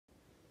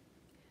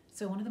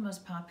So one of the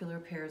most popular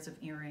pairs of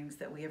earrings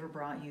that we ever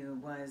brought you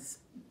was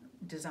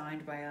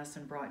designed by us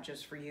and brought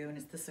just for you, and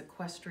it's this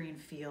equestrian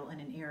feel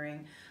in an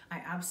earring.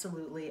 I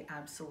absolutely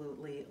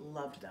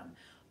loved them,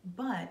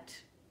 but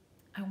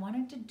I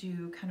wanted to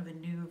do kind of a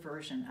new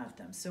version of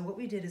them. So what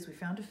we did is we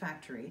found a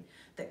factory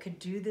that could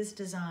do this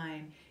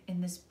design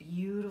in this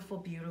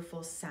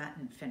beautiful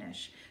satin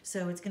finish.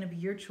 So it's going to be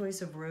your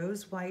choice of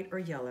rose, white, or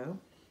yellow,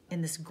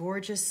 in this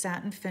gorgeous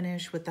satin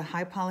finish with the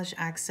high polish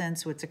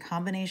accents. So it's a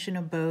combination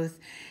of both.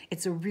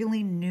 It's a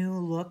really new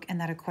look in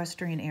that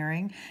equestrian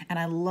earring, and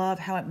I love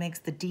how it makes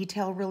the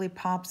detail really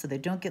pop so they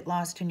don't get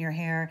lost in your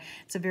hair.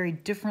 It's a very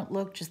different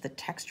look, just the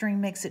texturing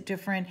makes it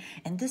different,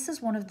 and this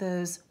is one of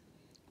those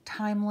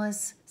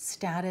timeless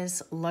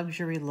status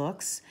luxury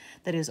looks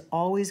that is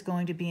always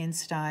going to be in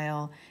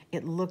style.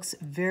 It looks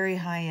very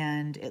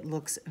high-end. It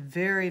looks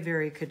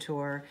very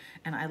couture,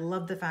 and I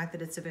love the fact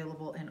that it's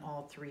available in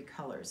all three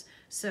colors.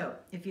 So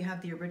if you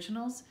have the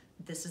originals,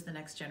 this is the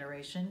next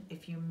generation.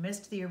 If you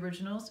missed the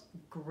originals,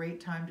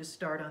 great time to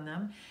start on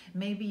them.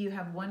 Maybe you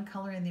have one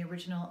color in the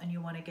original and you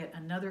want to get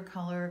another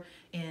color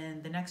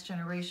in the next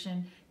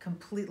generation,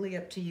 completely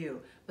up to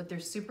you. But they're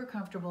super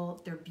comfortable,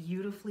 they're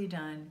beautifully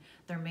done,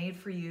 they're made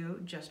for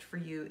you, just for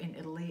you in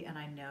Italy, and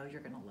I know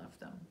you're gonna love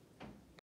them.